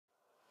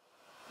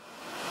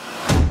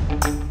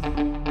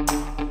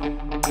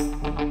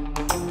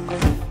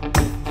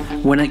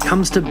When it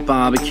comes to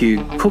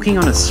barbecue, cooking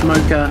on a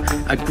smoker,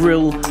 a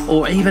grill,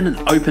 or even an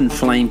open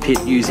flame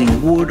pit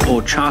using wood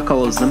or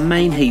charcoal as the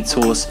main heat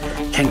source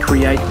can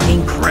create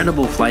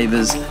incredible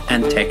flavours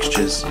and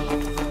textures.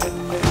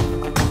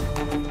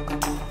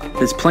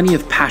 There's plenty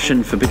of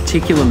passion for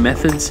particular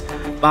methods,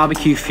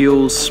 barbecue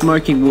fuels,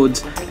 smoking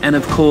woods, and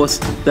of course,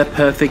 the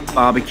perfect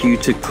barbecue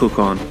to cook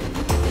on.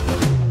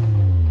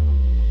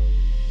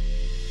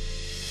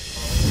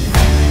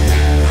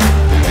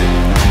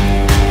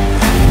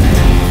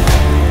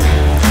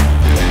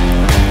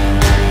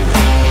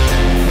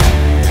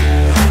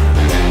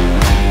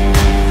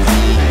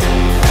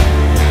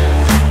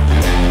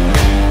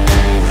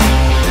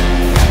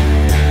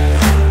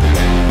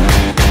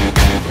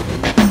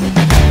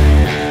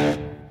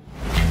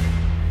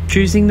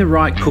 Choosing the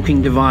right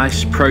cooking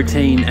device,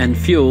 protein and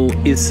fuel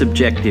is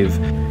subjective.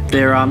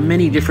 There are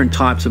many different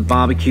types of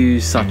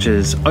barbecues such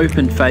as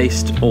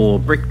open-faced or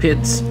brick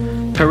pits,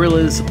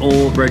 perillas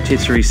or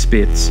rotisserie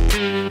spits.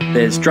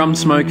 There's drum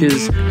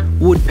smokers,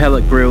 wood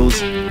pellet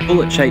grills,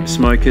 bullet-shaped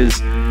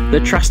smokers,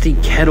 the trusty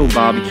kettle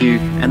barbecue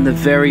and the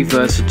very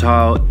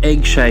versatile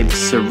egg-shaped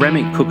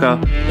ceramic cooker,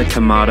 the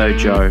Kamado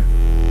Joe.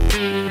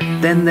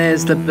 Then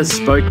there's the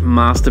bespoke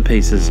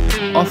masterpieces,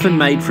 often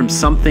made from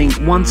something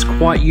once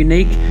quite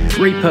unique,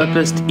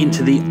 repurposed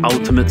into the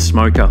ultimate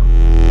smoker.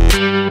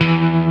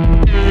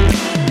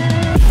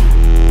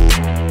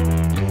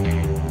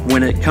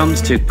 When it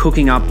comes to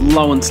cooking up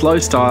low and slow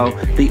style,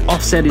 the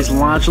offset is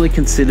largely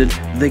considered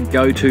the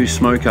go-to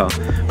smoker,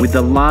 with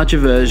the larger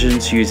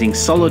versions using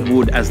solid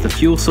wood as the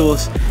fuel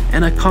source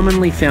and are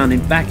commonly found in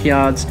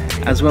backyards,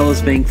 as well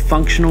as being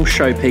functional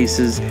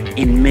showpieces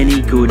in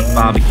many good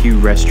barbecue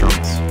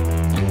restaurants.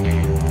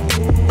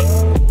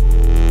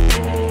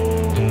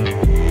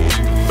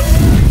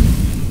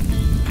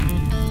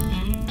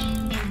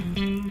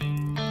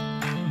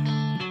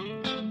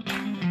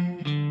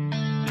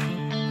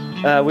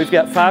 We've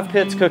got 5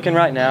 pits cooking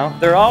right now.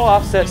 They're all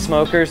offset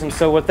smokers, and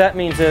so what that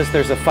means is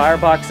there's a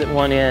firebox at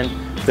one end,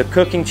 the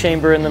cooking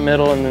chamber in the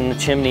middle, and then the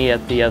chimney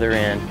at the other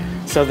end.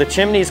 So the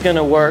chimney's going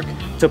to work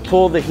to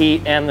pull the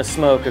heat and the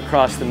smoke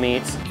across the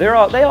meats. They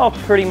all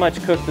pretty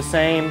much cook the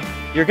same.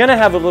 You're going to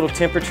have a little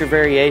temperature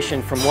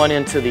variation from one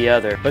end to the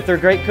other, but they're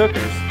great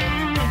cookers.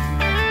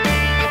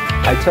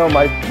 I tell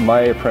my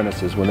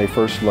apprentices when they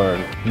first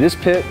learn, this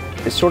pit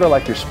is sort of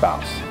like your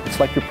spouse. It's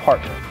like your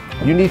partner.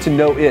 You need to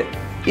know it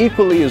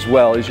equally as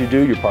well as you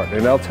do your partner.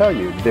 And I'll tell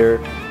you, they're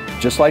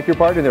just like your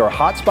partner. There are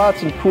hot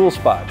spots and cool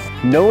spots.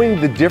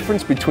 Knowing the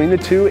difference between the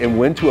two and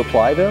when to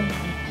apply them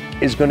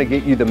is going to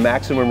get you the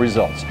maximum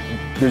results.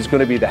 There's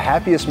going to be the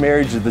happiest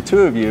marriage of the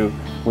two of you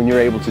when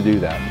you're able to do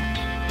that.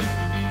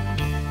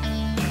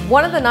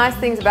 One of the nice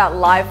things about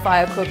live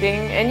fire cooking,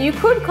 and you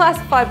could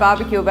classify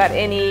barbecue about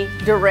any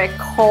direct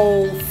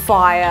coal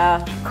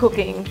fire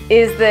cooking,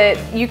 is that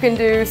you can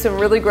do some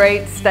really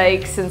great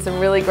steaks and some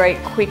really great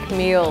quick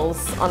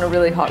meals on a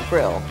really hot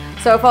grill.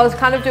 So if I was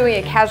kind of doing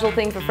a casual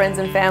thing for friends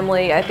and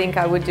family, I think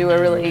I would do a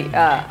really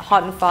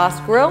hot and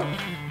fast grill.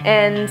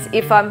 And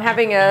if I'm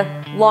having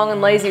a long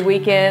and lazy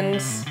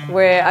weekend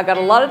where I got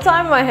a lot of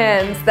time in my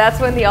hands,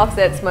 that's when the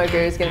offset smoker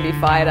is going to be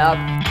fired up.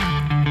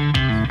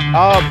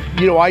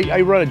 You know,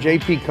 I run a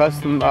JP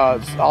custom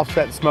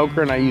offset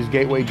smoker, and I use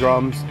Gateway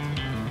drums.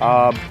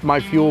 My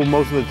fuel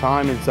most of the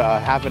time is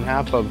half and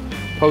half of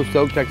post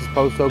oak, Texas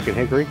post oak, and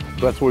hickory.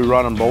 That's what we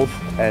run on both,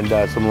 and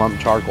some lump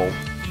charcoal.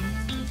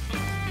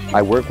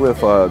 I work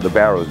with the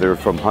barrels. They're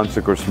from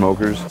Hunsaker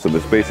smokers, so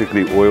it's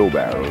basically oil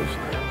barrels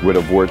with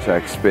a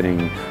vortex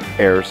spinning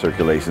air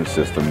circulation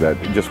system that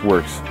just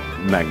works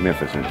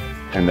magnificent,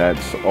 and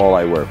that's all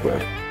I work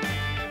with.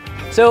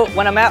 So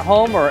when I'm at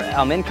home or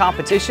I'm in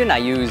competition, I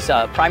use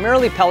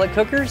primarily pellet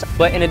cookers,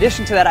 but in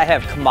addition to that I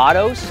have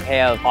Kamados, I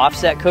have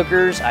offset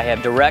cookers, I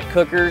have direct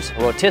cookers,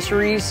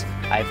 rotisseries,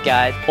 I've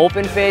got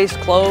open face,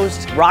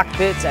 closed, rock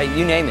pits,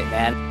 you name it,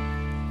 man.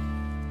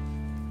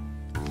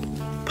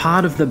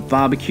 Part of the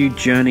barbecue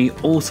journey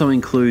also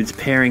includes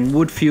pairing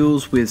wood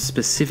fuels with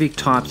specific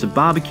types of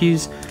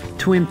barbecues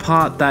to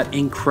impart that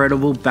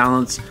incredible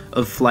balance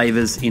of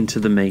flavours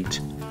into the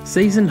meat.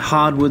 Seasoned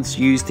hardwoods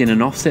used in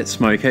an offset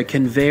smoker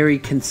can vary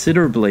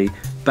considerably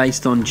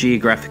based on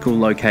geographical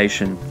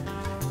location.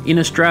 In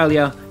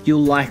Australia,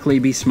 you'll likely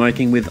be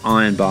smoking with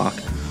ironbark.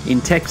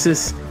 In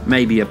Texas,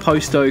 maybe a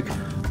post oak,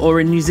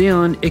 or in New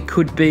Zealand, it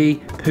could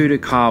be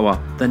Putukawa,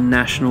 the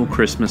national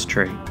Christmas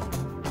tree.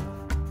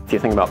 If you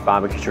think about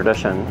barbecue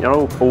tradition, it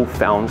all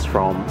founds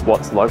from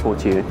what's local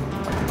to you.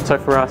 So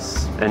for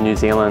us in New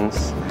Zealand,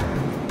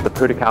 the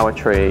Putukawa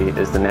tree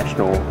is the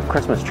national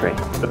Christmas tree.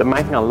 But the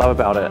main thing I love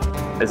about it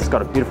is it's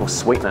got a beautiful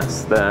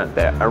sweetness.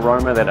 The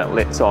aroma that it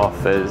lets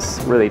off is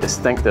really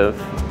distinctive,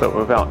 but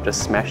without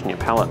just smashing your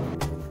palate.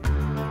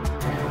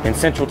 In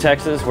Central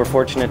Texas, we're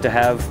fortunate to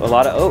have a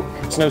lot of oak.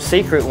 It's no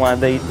secret why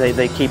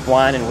they keep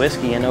wine and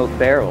whiskey in oak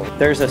barrels.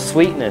 There's a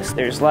sweetness,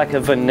 there's like a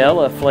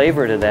vanilla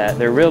flavor to that,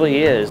 there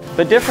really is.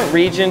 But different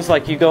regions,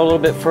 like you go a little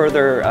bit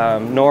further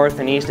north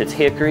and east, it's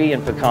hickory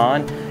and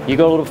pecan. You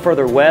go a little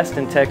further west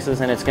in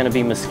Texas and it's going to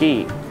be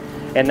mesquite.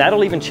 and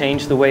that'll even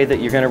change the way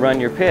that you're going to run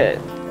your pit.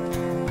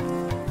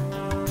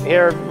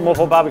 Here at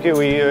Morphle Barbecue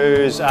we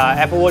use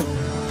applewood.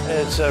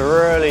 It's a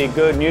really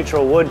good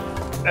neutral wood.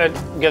 It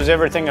gives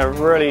everything a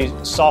really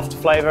soft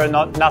flavour,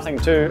 nothing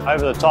too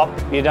over the top.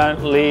 You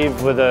don't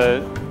leave with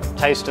a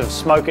taste of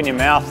smoke in your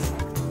mouth.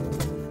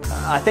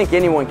 I think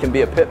anyone can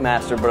be a pit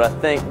master, but I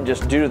think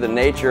just due to the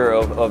nature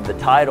of the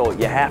title,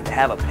 you have to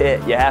have a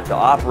pit. You have to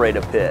operate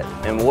a pit.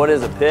 And what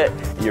is a pit?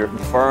 You're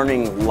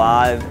burning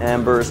live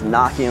embers,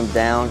 knocking them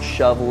down,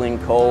 shoveling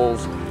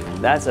coals.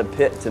 That's a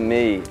pit to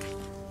me.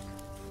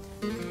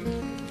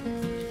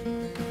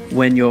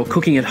 When you're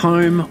cooking at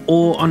home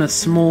or on a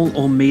small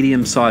or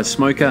medium-sized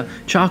smoker,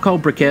 charcoal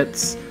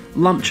briquettes,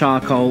 lump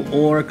charcoal,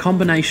 or a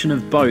combination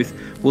of both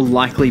will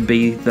likely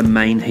be the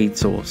main heat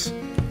source.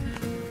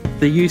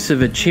 The use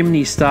of a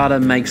chimney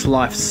starter makes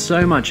life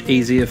so much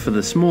easier for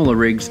the smaller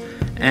rigs,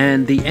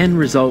 and the end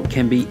result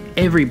can be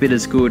every bit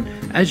as good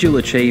as you'll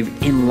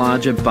achieve in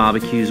larger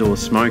barbecues or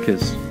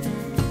smokers.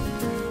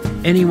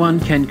 Anyone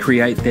can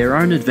create their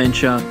own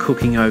adventure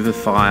cooking over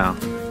fire.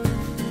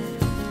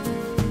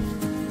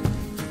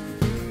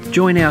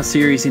 Join our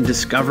series in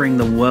discovering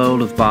the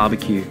world of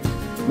barbecue.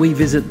 We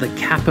visit the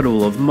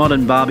capital of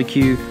modern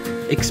barbecue,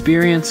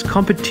 experience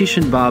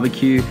competition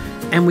barbecue,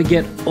 and we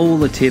get all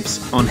the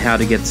tips on how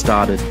to get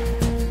started.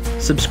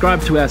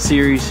 Subscribe to our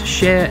series,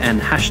 share and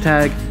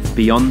hashtag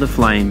Beyond the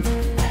Flame.